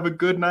have a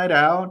good night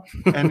out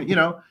and,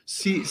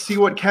 see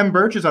what Kem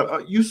Birch is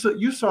up. You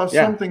saw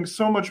something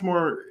so much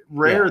more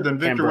rare than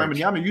Victor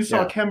Wembanyama. You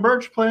saw Kem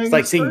Birch playing. It's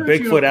like seeing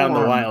Bigfoot out in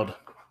the wild.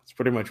 It's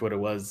pretty much what it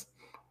was.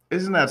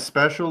 Isn't that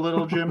special,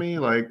 little Jimmy?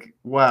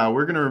 Wow,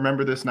 we're going to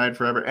remember this night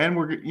forever. And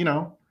we're,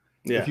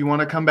 if you want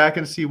to come back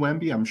and see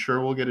Wemby, I'm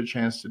sure we'll get a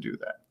chance to do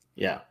that.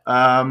 Yeah.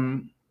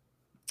 And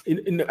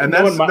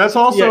that's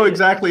also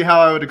exactly how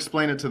I would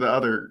explain it to the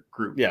other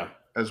group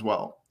as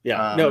well.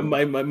 Yeah.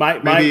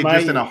 Maybe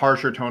just in a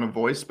harsher tone of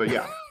voice, but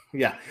yeah.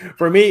 Yeah.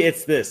 For me,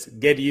 it's this.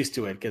 Get used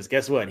to it, because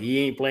guess what? He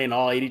ain't playing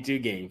all 82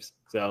 games.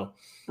 So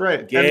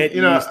get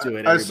used to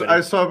it.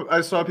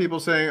 I saw people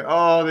saying,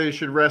 "Oh, they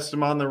should rest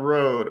him on the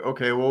road."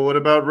 Okay, well, what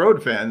about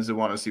road fans that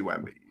want to see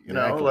Wemby?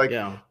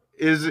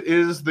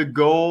 Is the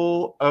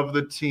goal of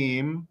the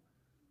team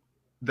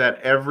that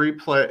every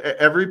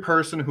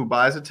person who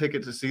buys a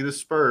ticket to see the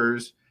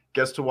Spurs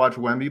gets to watch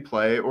Wemby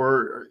play,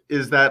 or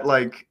is that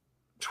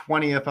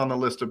 20th on the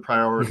list of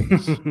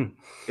priorities?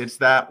 It's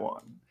that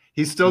one.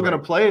 He's still going to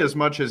play as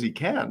much as he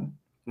can,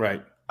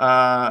 right?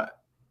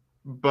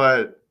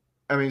 But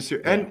I mean,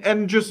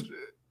 and just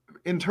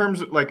in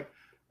terms of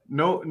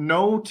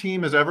no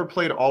team has ever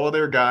played all of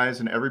their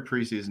guys in every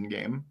preseason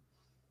game.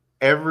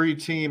 Every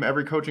team,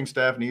 every coaching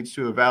staff needs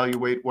to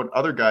evaluate what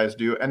other guys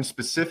do. And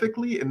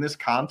specifically in this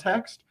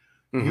context,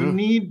 you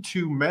need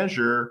to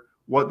measure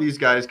what these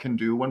guys can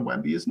do when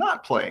Wemby is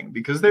not playing,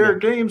 because there are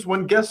games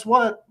when, guess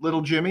what,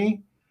 little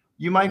Jimmy,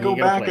 you might go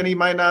back and he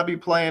might not be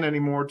playing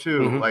anymore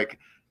too.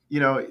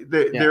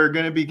 There are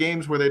going to be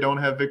games where they don't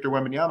have Victor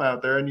Wembanyama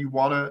out there, and you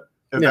want to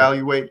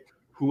evaluate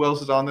who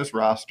else is on this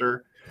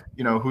roster,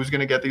 who's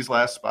going to get these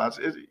last spots.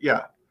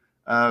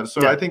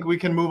 I think we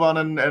can move on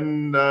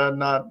and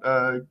not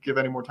give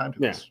any more time to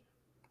this.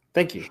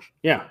 Thank you.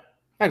 Yeah.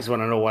 I just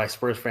want to know why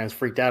Spurs fans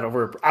freaked out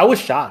over. I was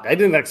shocked. I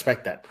didn't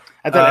expect that.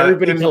 I thought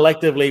everybody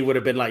collectively would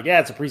have been like,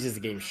 it's a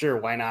preseason game. Sure,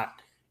 why not?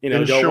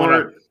 In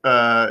short,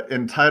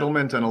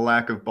 entitlement and a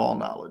lack of ball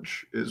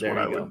knowledge is what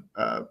I would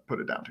put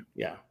it down to.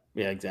 Yeah.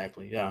 Yeah,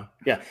 exactly. Yeah.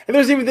 Yeah. And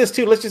there's even this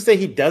too. Let's just say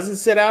he doesn't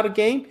sit out a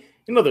game.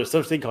 There's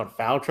such thing called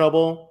foul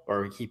trouble,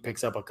 or he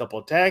picks up a couple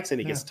of tags and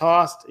he gets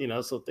tossed,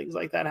 so things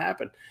like that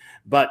happen.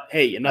 But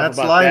hey, enough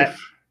about that.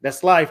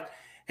 That's life.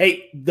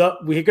 Hey,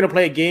 we're going to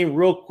play a game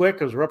real quick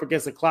because we're up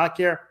against the clock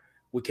here.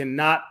 We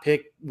cannot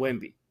pick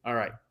Wemby. All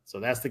right. So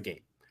that's the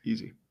game.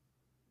 Easy.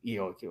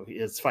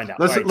 let's find out.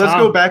 Let's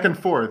go back and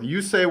forth.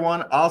 You say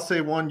one, I'll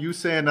say one, you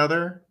say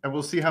another, and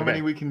we'll see how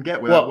many we can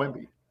get without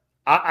Wemby.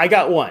 I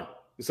got one.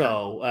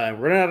 So we're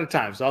running out of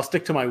time. So I'll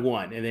stick to my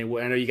one. And then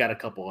I know you got a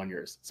couple on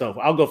yours. So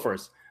I'll go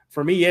first.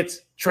 For me,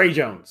 it's Trey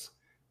Jones.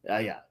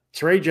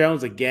 Trey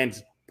Jones, again,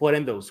 put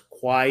in those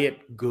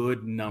quiet,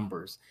 good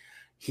numbers.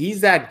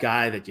 He's that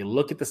guy that you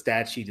look at the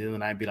stat sheet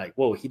and I'd be like,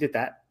 whoa, he did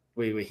that.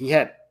 Wait, he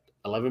had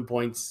 11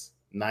 points,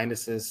 9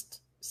 assists,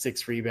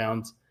 6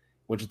 rebounds,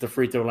 went to the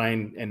free throw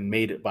line and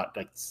made about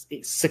like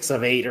 6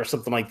 of 8 or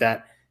something like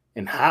that.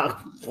 And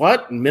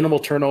minimal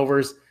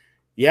turnovers.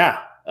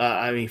 Yeah.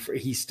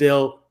 He's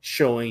still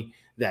showing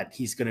that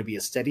he's going to be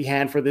a steady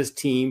hand for this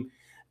team,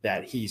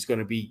 that he's going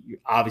to be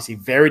obviously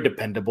very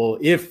dependable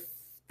if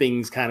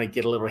things kind of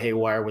get a little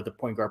haywire with the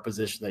point guard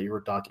position that you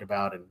were talking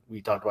about. And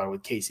we talked about it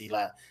with Casey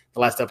the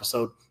last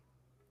episode.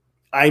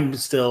 I'm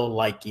still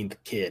liking the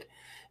kid.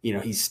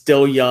 He's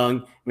still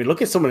young.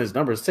 Look at some of his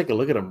numbers. Let's take a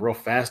look at him real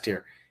fast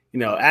here.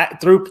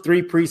 Through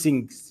 3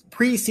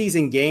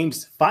 preseason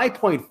games,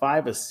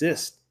 5.5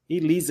 assists. He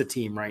leads the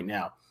team right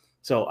now.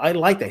 So I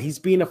like that. He's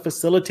being a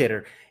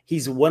facilitator.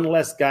 He's one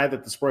less guy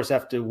that the Spurs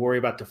have to worry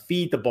about to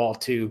feed the ball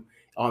to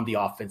on the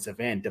offensive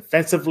end.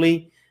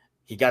 Defensively,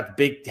 he got the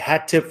big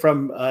hat tip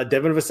from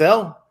Devin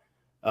Vassell.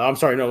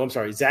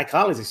 Zach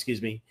Collins,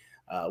 excuse me.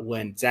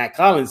 When Zach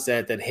Collins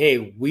said that,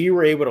 hey, we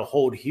were able to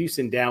hold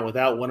Houston down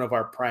without one of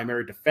our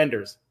primary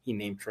defenders, he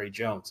named Trey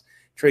Jones.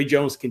 Trey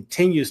Jones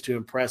continues to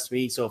impress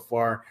me so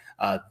far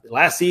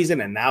last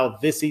season and now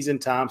this season,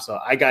 Tom. So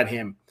I got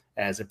him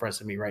as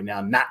impressing me right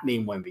now, not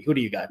named Wemby. Who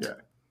do you got? Yeah.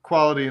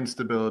 Quality and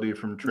stability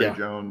from Trey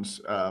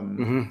Jones.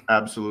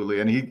 Absolutely.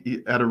 And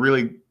he had a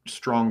really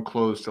strong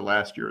close to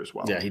last year as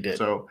well. Yeah, he did.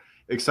 So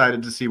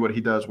excited to see what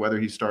he does, whether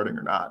he's starting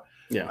or not.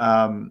 Yeah.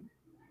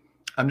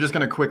 I'm just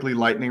going to quickly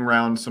lightning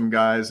round some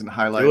guys and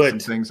highlight some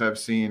things I've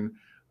seen.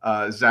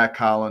 Zach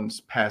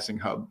Collins, passing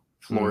hub,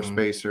 floor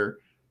spacer,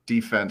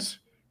 defense,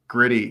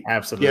 gritty.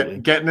 Absolutely.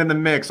 Getting in the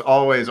mix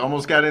always.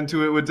 Almost got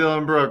into it with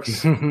Dylan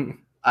Brooks.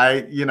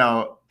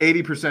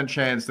 80%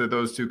 chance that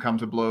those two come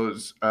to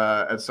blows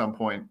at some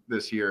point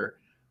this year.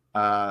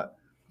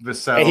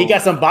 Vassell. Hey, he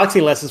got some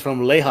boxing lessons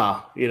from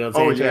Leha. Yeah.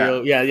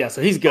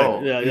 So he's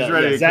good. He's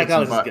ready. Zach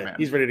Collins is good. Man.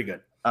 He's ready to go.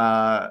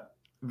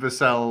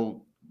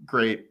 Vassell,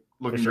 great,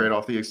 looking great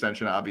off the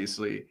extension.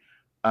 Obviously,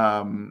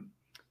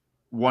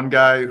 one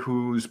guy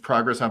whose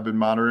progress I've been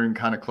monitoring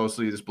kind of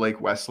closely is Blake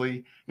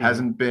Wesley.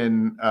 Hasn't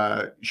been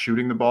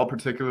shooting the ball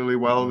particularly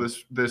well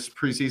this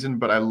preseason,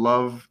 but I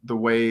love the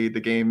way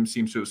the game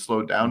seems to have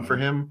slowed down for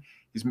him.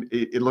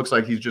 It looks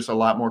like he's just a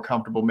lot more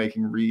comfortable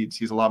making reads.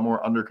 He's a lot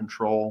more under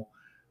control.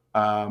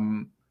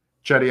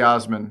 Cedi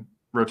Osman,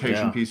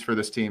 rotation piece for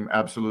this team.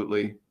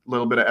 Absolutely. A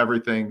little bit of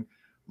everything.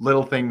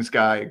 Little things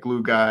guy,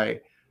 glue guy.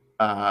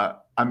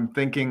 I'm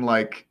thinking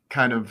like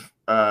kind of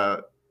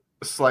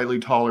slightly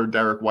taller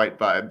Derek White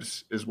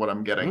vibes is what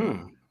I'm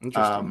getting.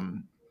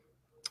 Interesting.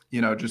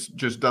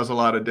 Just does a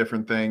lot of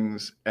different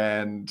things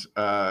and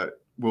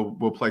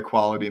will play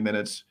quality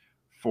minutes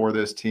for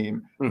this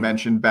team.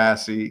 Mentioned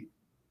Bassie,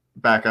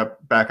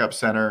 backup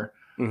center.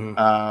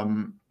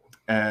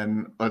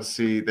 And let's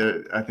see,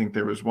 I think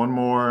there was one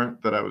more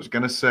that I was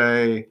going to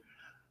say.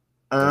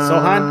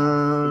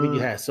 Sohan? I think you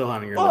had Sohan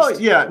on your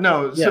list. Yeah,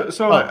 no. Yeah.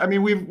 I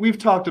mean, we've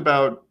talked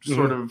about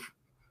sort of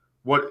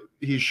what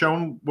he's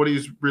shown, what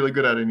he's really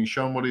good at, and he's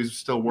shown what he's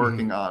still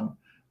working on.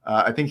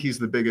 I think he's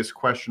the biggest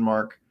question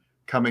mark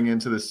coming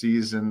into the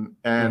season.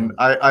 And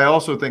I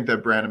also think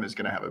that Branham is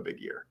going to have a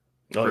big year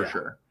for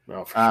sure.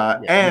 Well, for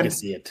sure. And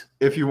see it.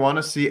 If you want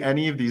to see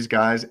any of these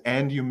guys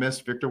and you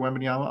missed Victor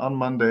Wembanyama on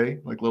Monday,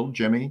 like little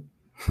Jimmy,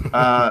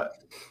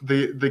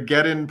 the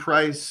get-in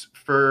price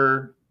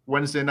for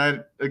Wednesday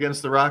night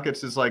against the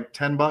Rockets is like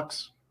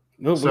 $10.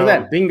 No, look at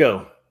that.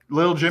 Bingo.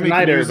 Little Jimmy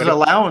can use his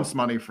allowance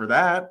money for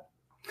that.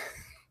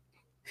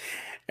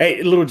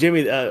 Hey, little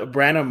Jimmy,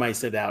 Branham might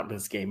sit out in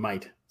this game,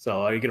 might.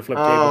 So are you gonna flip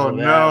tables? Oh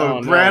no,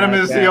 Branham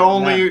is the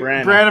only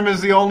Branham is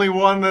the only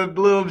one that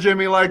little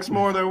Jimmy likes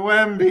more than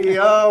Wemby.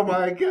 Oh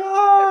my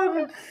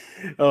God.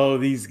 Oh,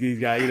 these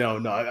guys,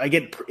 no, I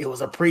get it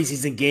was a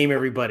preseason game,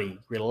 everybody.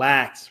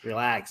 Relax.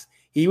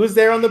 He was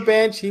there on the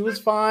bench, he was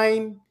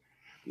fine.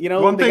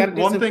 One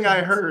thing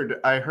I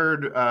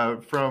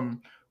heard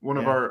from one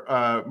of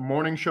our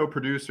morning show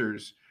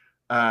producers,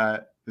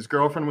 his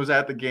girlfriend was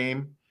at the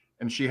game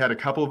and she had a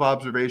couple of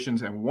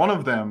observations, and one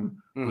of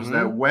them was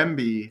that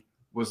Wemby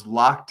was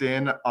locked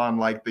in on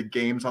like the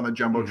games on the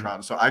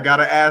Jumbotron. So I got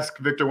to ask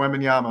Victor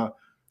Wembanyama,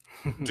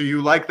 do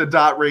you like the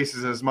dot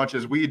races as much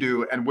as we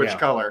do? And which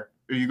color?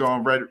 Are you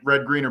going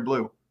red, green, or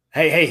blue?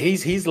 Hey,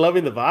 he's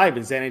loving the vibe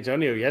in San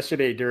Antonio.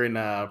 Yesterday during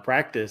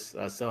practice,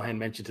 Sohan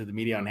mentioned to the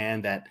media on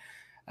hand that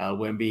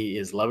Wemby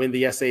is loving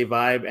the SA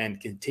vibe and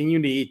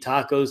continuing to eat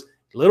tacos.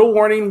 Little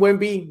warning,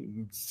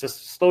 Wemby,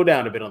 just slow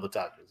down a bit on the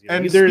tacos.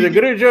 They're going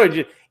to enjoy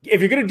it. If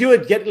you're going to do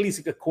it, get at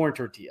least a corn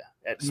tortilla.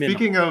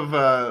 Speaking of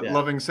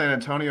loving San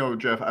Antonio,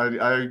 Jeff,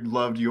 I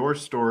loved your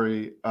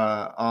story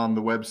on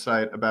the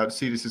website about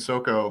Sidi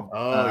Sissoko,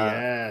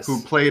 yes, who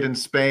played in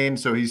Spain.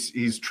 So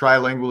he's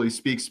trilingual. He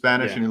speaks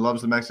Spanish and he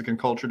loves the Mexican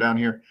culture down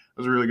here. It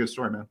was a really good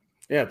story, man.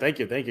 Yeah, thank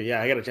you.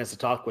 Yeah, I got a chance to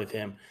talk with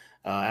him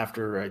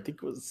after I think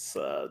it was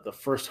the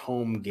first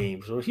home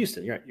game. So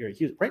Houston, you're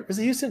Houston, right? Was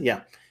it Houston?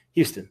 Yeah,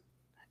 Houston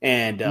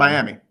and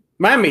Miami.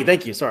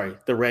 Thank you. Sorry,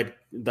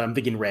 I'm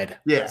thinking red.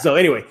 Yeah. So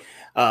anyway,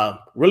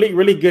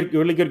 really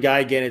good guy.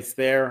 Again, it's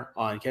there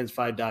on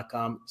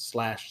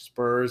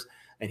kens5.com/Spurs,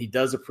 and he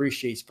does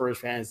appreciate Spurs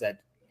fans that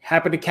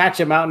happen to catch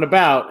him out and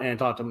about and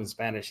talk to him in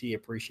Spanish. He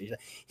appreciates it.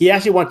 He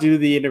actually wanted to do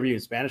the interview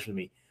in Spanish with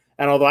me,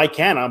 and although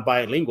I'm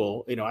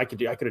bilingual, I could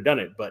have done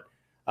it, but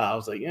I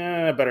was like,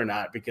 better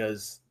not,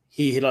 because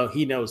he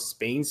knows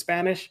Spain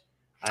Spanish.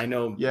 I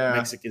know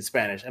Mexican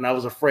Spanish, and I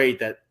was afraid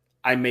that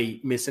I may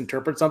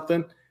misinterpret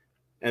something.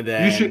 And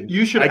then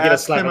you should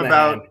ask him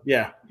about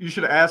you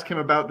should ask him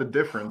about the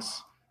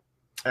difference.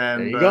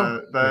 And there you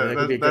go.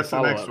 That's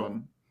the next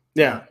one.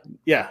 Yeah,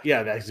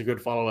 that's a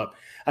good follow-up.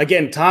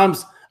 Again,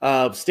 Tom's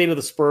State of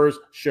the Spurs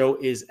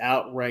show is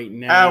out right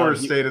now. Our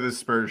State of the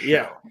Spurs show.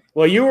 Yeah.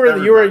 Well, you were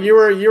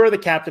the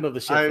captain of the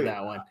ship for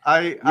that one.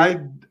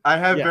 I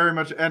have very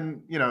much,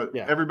 and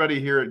everybody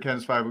here at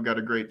Ken's 5, we've got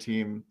a great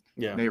team.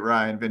 Yeah. Nate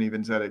Ryan, Vinny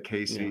Vanzetta,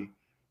 Casey. Yeah.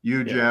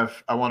 You,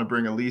 Jeff, I want to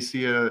bring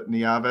Alicia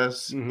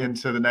Nieves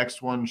into the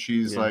next one.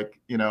 She's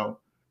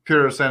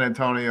Puro San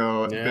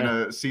Antonio, been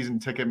a season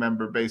ticket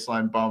member,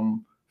 baseline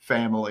bum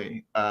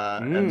family.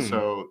 And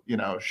so,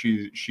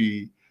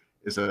 she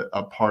is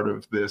a part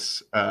of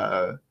this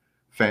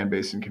fan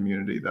base and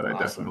community that I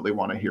definitely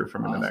want to hear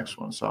from in the next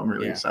one. So I'm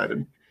really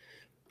excited.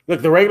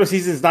 Look, the regular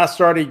season is not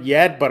started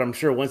yet, but I'm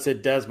sure once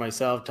it does,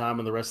 myself, Tom,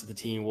 and the rest of the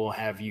team will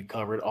have you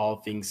covered all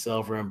things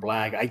silver and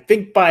black. I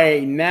think by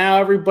now,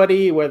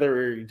 everybody,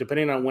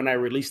 depending on when I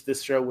release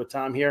this show with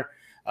Tom here,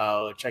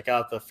 check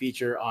out the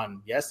feature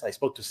on, I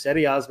spoke to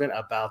Seti Osman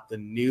about the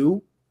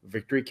new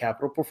Victory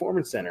Capital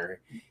Performance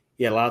Center.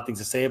 He had a lot of things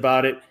to say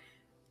about it.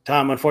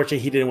 Tom, unfortunately,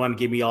 he didn't want to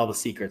give me all the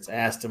secrets. I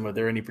asked him, are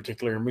there any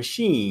particular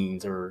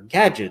machines or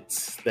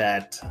gadgets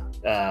that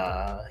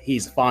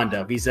he's fond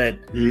of? He said,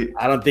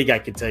 I don't think I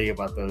can tell you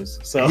about those.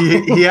 So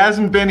he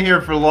hasn't been here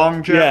for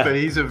long, Jeff, but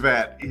he's a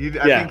vet.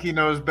 I think he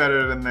knows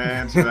better than to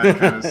answer that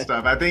kind of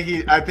stuff. I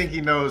think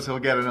he knows he'll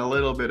get in a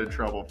little bit of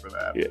trouble for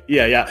that.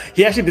 Yeah.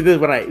 He actually did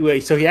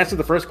this so he answered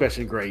the first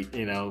question, great,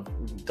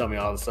 tell me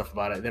all the stuff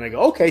about it. Then I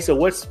go, okay, so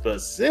what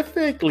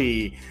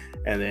specifically?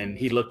 And then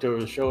he looked over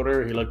his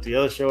shoulder. He looked the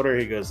other shoulder.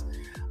 He goes,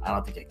 I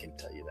don't think I can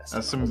tell you that.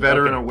 That's some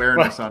veteran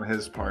awareness on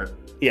his part.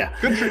 Yeah.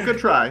 Good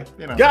try.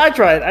 Yeah, I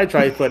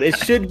tried, but it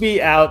should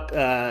be out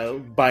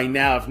by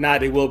now. If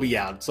not, it will be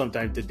out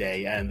sometime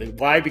today. And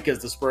why?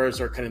 Because the Spurs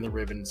are cutting the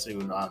ribbon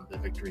soon on the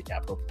Victory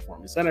Capital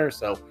Performance Center.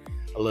 So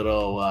a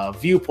little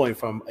viewpoint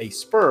from a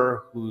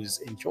Spur who's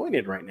enjoying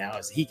it right now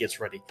as he gets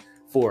ready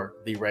for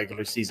the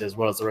regular season, as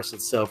well as the rest of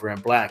the silver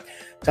and black.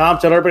 Tom,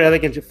 tell everybody how they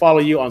can follow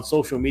you on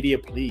social media,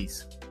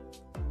 please.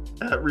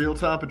 At Real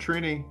Tom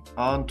Petrini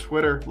on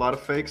Twitter. A lot of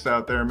fakes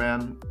out there,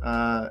 man.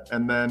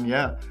 And then,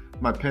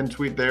 my pinned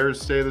tweet there is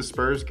Stay the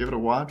Spurs. Give it a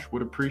watch.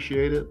 Would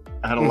appreciate it.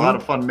 I had a lot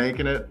of fun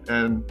making it.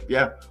 And,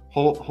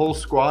 whole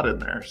squad in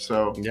there.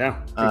 So,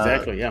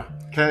 exactly.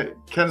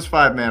 Ken's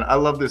 5, man. I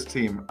love this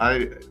team.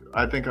 I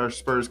think our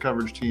Spurs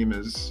coverage team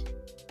is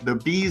the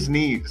bee's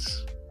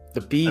knees.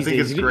 The bee's knees. I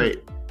think it's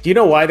great. Do you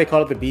know why they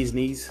call it the bee's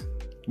knees?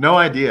 No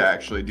idea,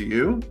 actually. Do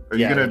you? Are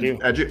you gonna do?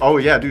 Oh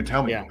yeah, dude.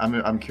 Tell me. Yeah.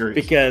 I'm curious.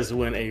 Because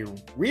when a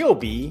real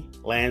bee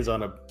lands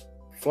on a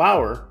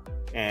flower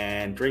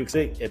and drinks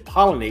it, it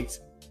pollinates,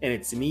 and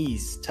its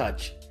knees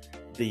touch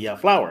the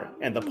flower,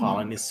 and the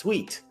pollen is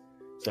sweet.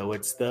 So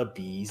it's the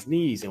bee's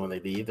knees, and when they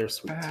leave, they're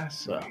sweet.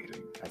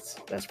 Fascinating.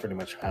 So that's pretty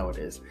much how it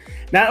is.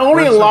 Not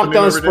only in Locked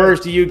On Spurs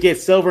do you get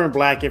silver and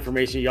black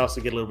information, you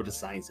also get a little bit of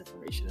science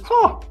information as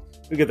well.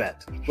 Look at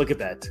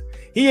that.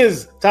 He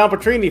is Tom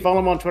Petrini. Follow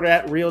him on Twitter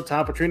at Real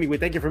Tom Petrini. We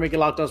thank you for making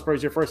Locked On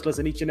Spurs your first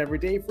listen each and every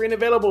day. Free and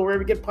available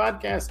wherever you get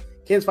podcasts.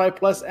 Kens 5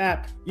 Plus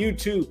app,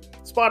 YouTube,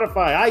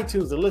 Spotify,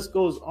 iTunes. The list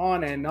goes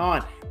on and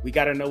on. We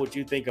got to know what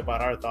you think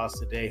about our thoughts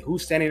today.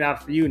 Who's standing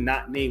out for you,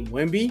 not named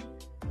Wemby?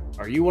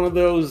 Are you one of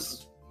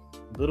those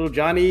little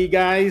Johnny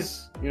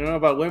guys,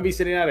 about Wemby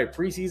sitting out a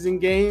preseason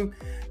game?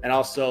 And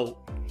also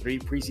 3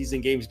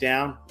 preseason games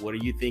down. What are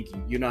you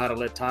thinking? You know how to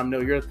let Tom know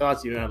your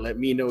thoughts. You know how to let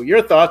me know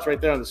your thoughts right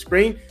there on the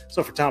screen.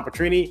 So for Tom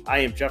Petrini, I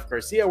am Jeff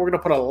Garcia. We're going to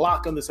put a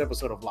lock on this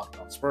episode of Locked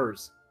On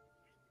Spurs.